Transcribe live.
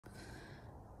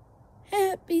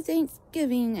Happy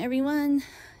Thanksgiving, everyone.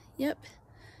 Yep,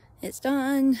 it's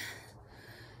dawn,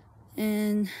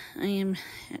 and I am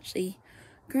actually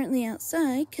currently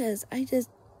outside because I just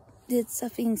did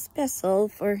something special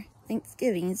for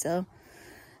Thanksgiving. So,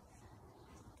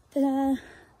 ta-da!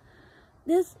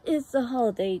 This is the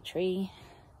holiday tree,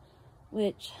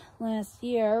 which last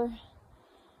year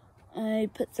I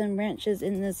put some branches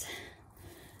in this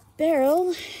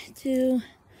barrel to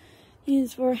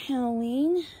use for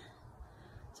Halloween.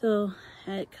 So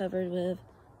I had it covered with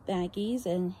baggies,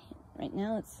 and right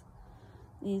now it's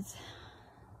these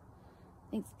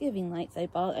Thanksgiving lights I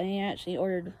bought. I actually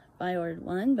ordered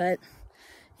one, but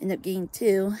ended up getting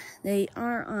two. They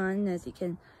are on, as you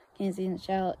can see in the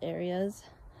shout areas,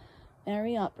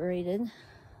 battery operated.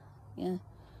 Yeah,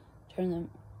 turn them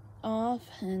off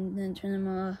and then turn them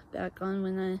off back on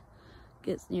when I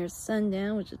gets near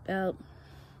sundown, which is about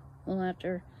a little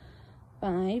after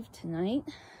 5 tonight.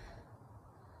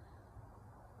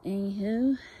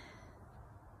 Anywho,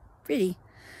 pretty.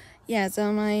 Yeah,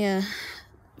 so my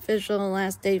official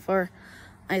last day for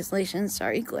isolation,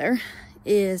 sorry glare,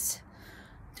 is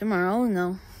tomorrow.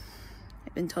 No,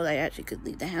 I've been told I actually could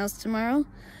leave the house tomorrow.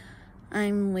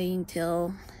 I'm waiting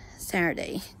till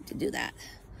Saturday to do that.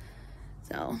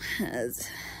 So, as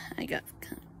I got,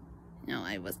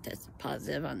 I was tested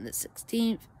positive on the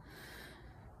 16th.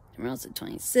 Tomorrow's the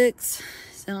 26th.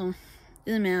 So,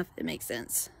 do the math, it makes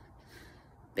sense.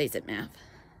 Basic math.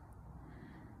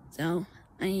 So,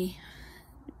 right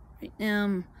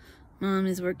now, Mom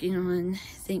is working on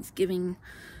Thanksgiving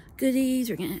goodies.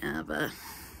 We're gonna have a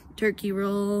turkey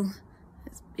roll.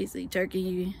 It's basically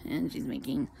turkey, and she's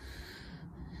making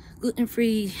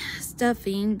gluten-free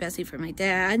stuffing, Bessie for my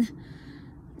dad,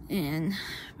 and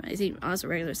I think also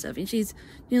regular stuffing. She's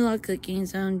doing a lot of cooking,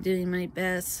 so I'm doing my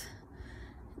best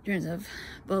in terms of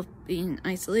both being in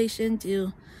isolation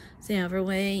to stay out of her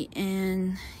way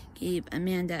and keep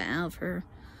Amanda out of her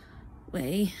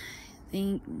way. I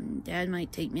think Dad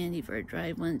might take Mandy for a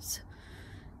drive once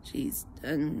she's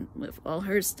done with all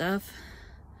her stuff.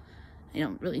 I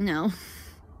don't really know.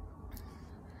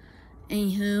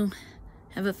 Anywho,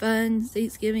 have a fun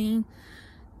Thanksgiving.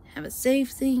 Have a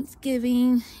safe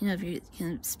Thanksgiving. If you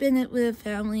can spend it with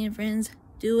family and friends,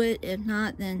 do it. If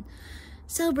not, then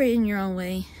celebrate in your own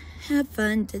way. Have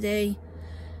fun today.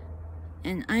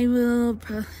 And I will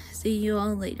see you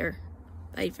all later.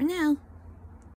 Bye for now.